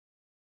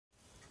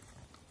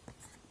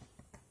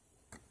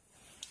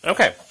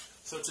Okay,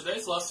 so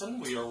today's lesson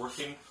we are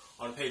working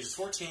on pages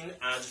 14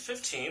 and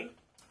 15,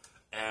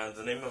 and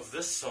the name of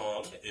this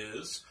song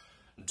is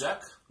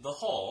Deck the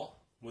Hall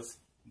with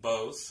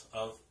Boughs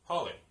of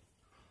Holly.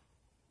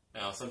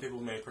 Now, some people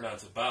may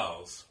pronounce it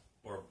Boughs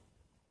or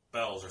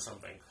Bells or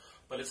something,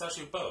 but it's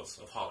actually Boughs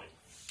of Holly.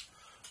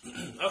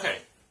 Okay,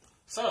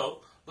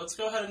 so let's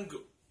go ahead and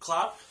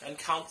clap and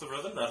count the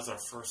rhythm. That is our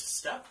first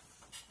step.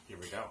 Here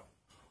we go.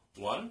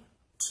 1,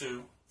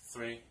 2,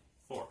 3,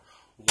 4.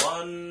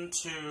 1,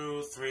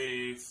 2,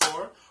 3,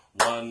 4.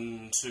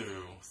 1,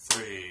 2,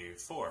 3,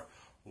 4.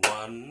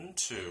 1,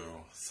 2,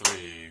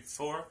 3,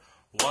 4.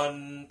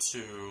 1,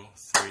 2,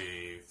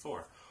 3,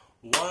 4.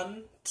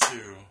 1,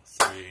 2,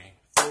 3,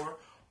 4.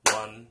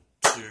 1,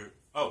 2.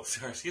 Oh,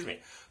 sorry, excuse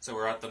me. So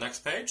we're at the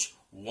next page.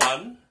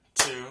 1,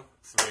 2,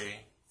 3,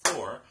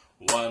 4.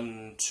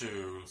 1,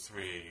 2,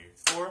 3,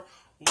 4.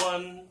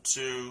 1,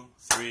 2,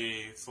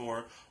 3,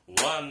 4.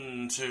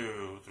 1,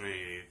 2,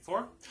 3,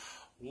 4.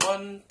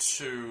 1,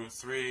 2,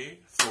 3,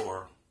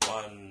 4.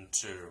 1,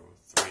 2,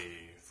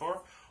 3, 4.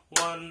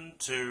 1,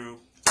 2,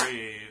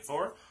 3,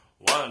 4.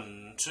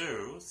 1,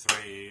 2,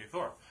 3,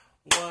 4.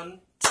 1,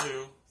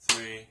 2,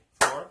 3,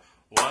 4.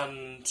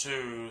 1,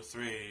 2,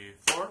 3,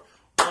 4.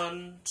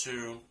 1,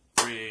 2,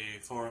 3,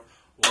 4.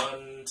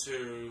 1,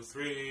 2,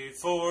 3,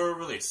 4.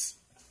 Release.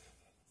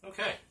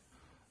 Okay.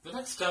 The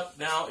next step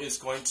now is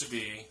going to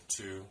be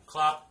to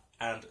clap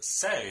and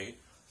say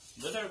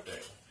the note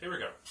name. Here we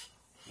go.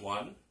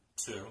 1,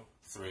 2,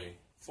 3,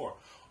 4.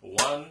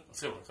 1,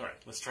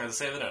 let's try to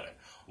say the note name.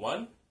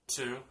 1,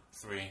 2,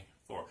 3,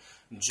 4.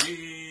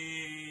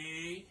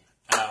 G,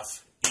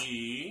 F,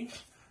 E,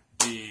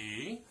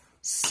 D,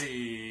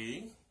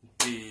 C,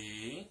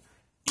 D,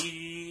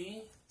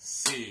 E,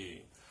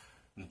 C.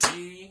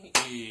 D,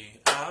 E,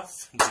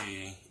 F,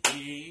 D,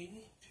 E,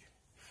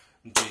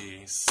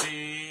 D,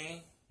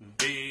 C,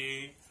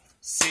 B,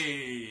 C,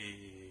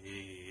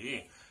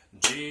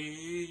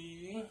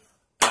 G,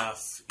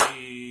 F,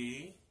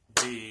 E,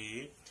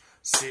 D,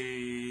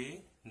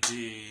 C,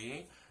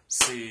 D,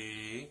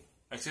 C,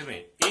 excuse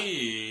me,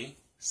 E,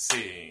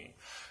 C,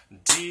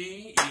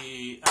 D,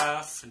 E,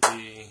 F,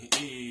 D,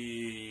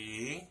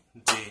 E,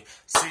 D,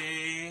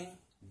 C,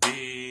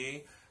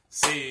 B,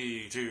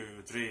 C,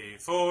 2, 3,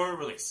 4,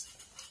 release.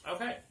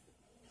 Okay.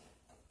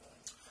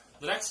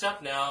 The next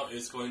step now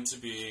is going to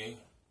be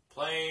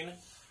playing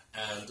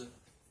and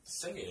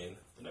singing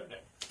the note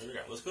name. Here we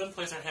go. Let's go ahead and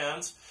place our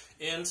hands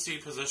in C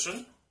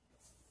position.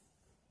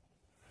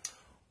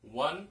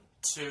 1,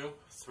 2,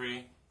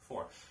 3,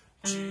 4.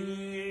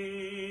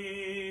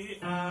 G,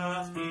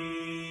 F,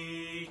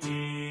 E,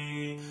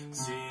 D,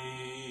 C,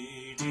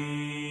 D,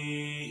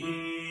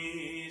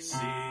 E, C,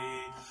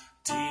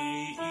 D,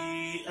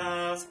 E,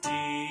 F, D,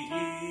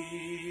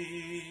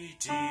 E,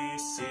 D,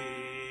 C,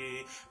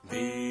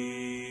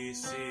 B,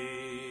 C,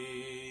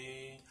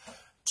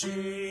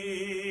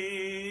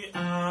 G,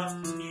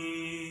 F,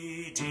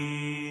 E, D,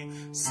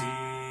 C,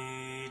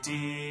 D,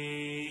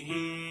 E,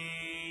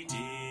 D,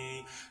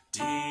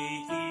 D, E,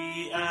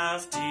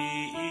 F, D,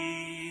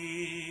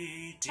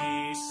 E, D,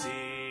 C,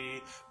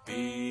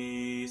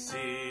 B, C.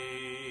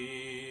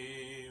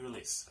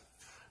 Release.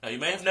 Now you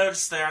may have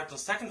noticed there at the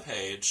second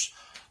page,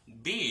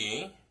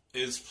 B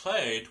is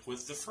played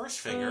with the first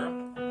finger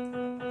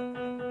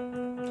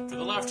for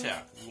the left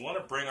hand. We want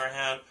to bring our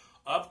hand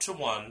up to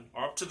 1,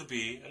 or up to the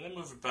B, and then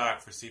move it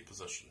back for C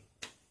position.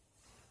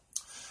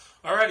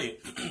 Alrighty,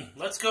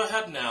 let's go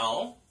ahead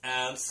now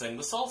and sing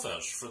the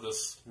solfege for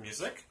this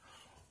music.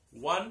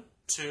 1,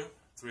 2,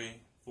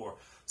 3, 4.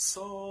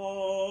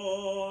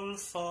 Sol,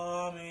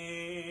 fa,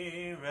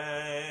 mi,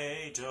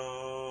 re,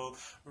 do,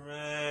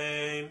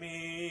 re,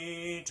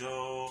 mi,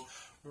 do,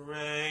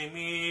 re,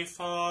 mi,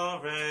 fa,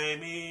 re,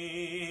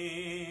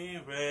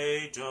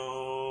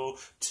 do,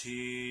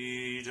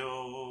 ti,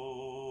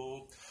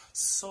 do.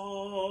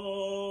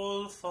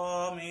 Sol,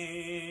 fa,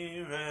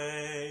 mi,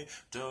 re,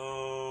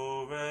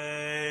 do,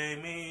 re,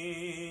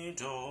 mi,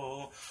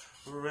 do,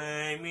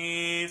 re,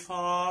 mi,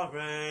 fa,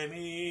 re,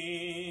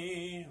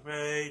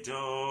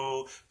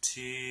 do,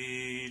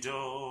 ti,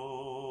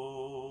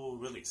 do.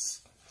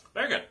 Release.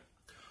 Very good.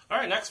 All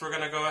right, next we're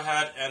going to go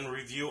ahead and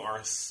review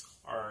our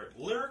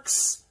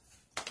lyrics.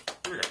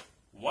 Here we go.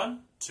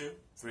 1, 2,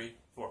 3,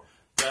 4.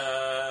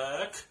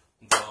 Deck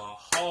the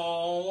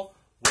hall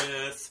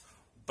with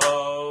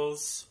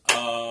boughs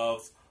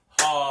of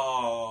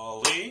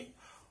holly.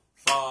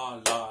 Fa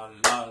la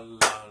la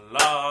la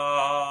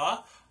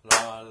la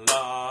la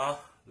la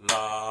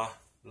la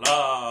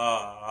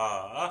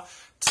la.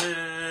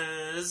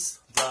 'Tis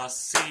the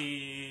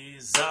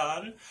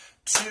season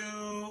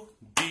to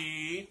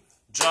be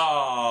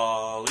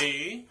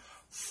jolly.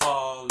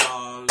 Fa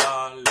la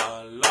la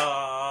la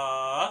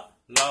la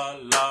la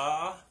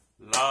la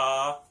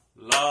la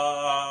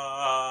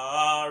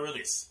la.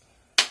 Release.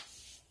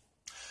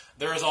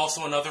 There is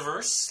also another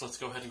verse. Let's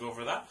go ahead and go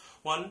over that.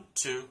 1,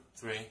 2,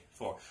 3,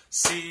 4.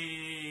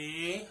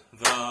 See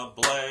the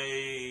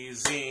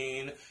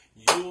blazing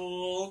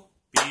Yule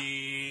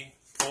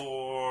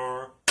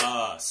before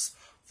us.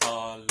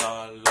 Fa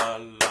la la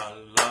la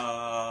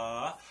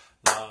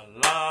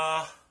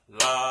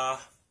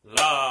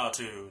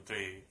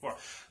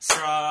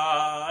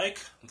Strike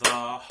the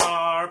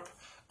harp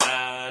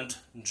and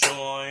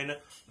join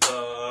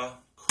the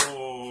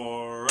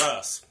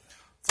chorus.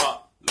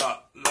 Fa,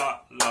 la, la,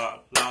 la,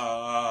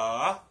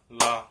 la,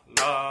 la,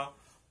 la,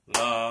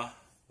 la,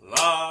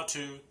 la,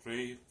 2,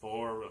 3,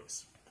 4,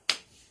 release.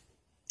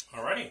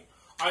 Alrighty,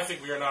 I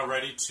think we are now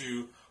ready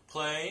to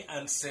play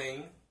and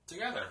sing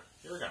together.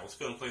 Here we go. Let's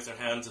go and place our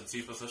hands in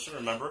C position.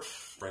 Remember,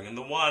 bringing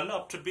the 1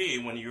 up to B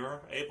when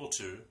you're able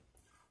to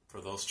for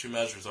those 2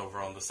 measures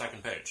over on the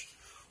second page.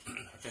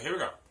 Okay, here we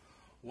go.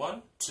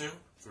 1, 2,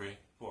 3,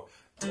 4.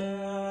 Deck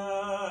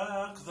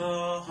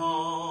the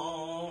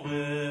hall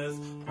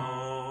with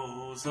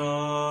boughs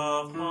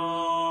of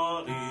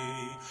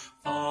holly.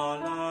 Fa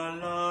la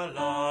la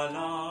la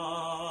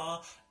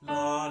la,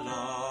 la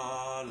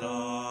la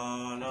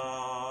la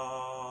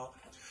la.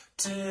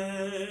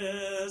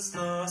 'Tis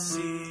the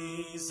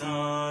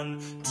season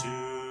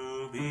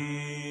to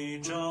be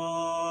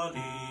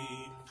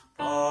jolly.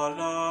 La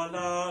la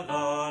la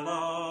la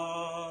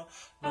la,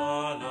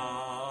 la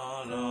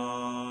la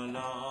la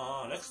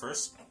la. Next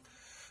verse.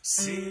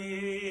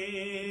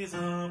 See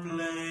the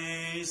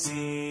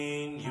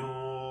blazing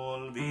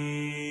Yule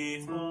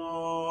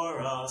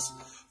before us.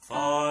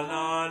 Fa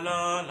la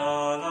la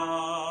la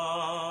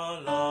la,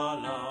 la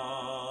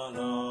la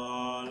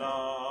la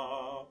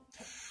la.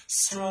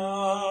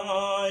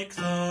 Strike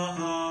the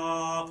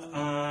harp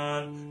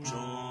and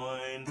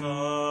join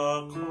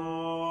the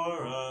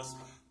chorus.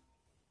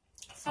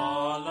 Fa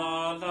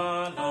la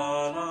la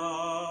la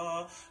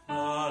la,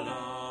 la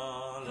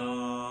la la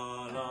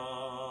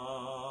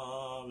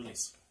la.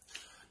 Release.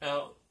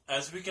 Now,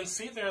 as we can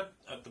see there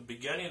at the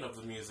beginning of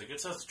the music, it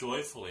says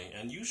joyfully,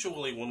 and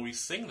usually when we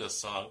sing this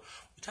song,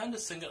 we tend to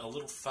sing it a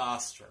little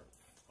faster.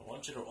 I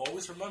want you to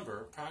always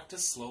remember,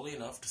 practice slowly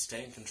enough to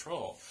stay in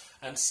control,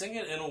 and sing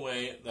it in a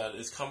way that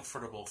is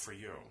comfortable for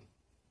you.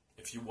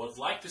 If you would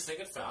like to sing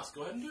it fast,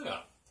 go ahead and do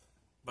that,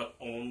 but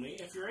only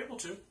if you're able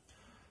to.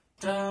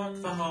 Deck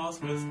the halls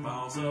with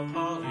boughs of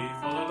holly,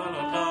 fa la la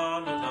la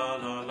la la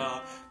la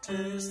la.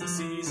 'Tis the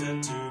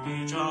season to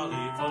be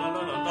jolly, fa la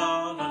la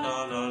la la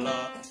la la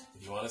la.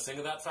 If you want to sing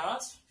it that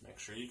fast, make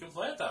sure you can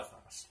play it that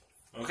fast.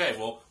 Okay,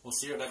 well, we'll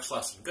see you next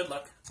lesson. Good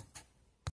luck.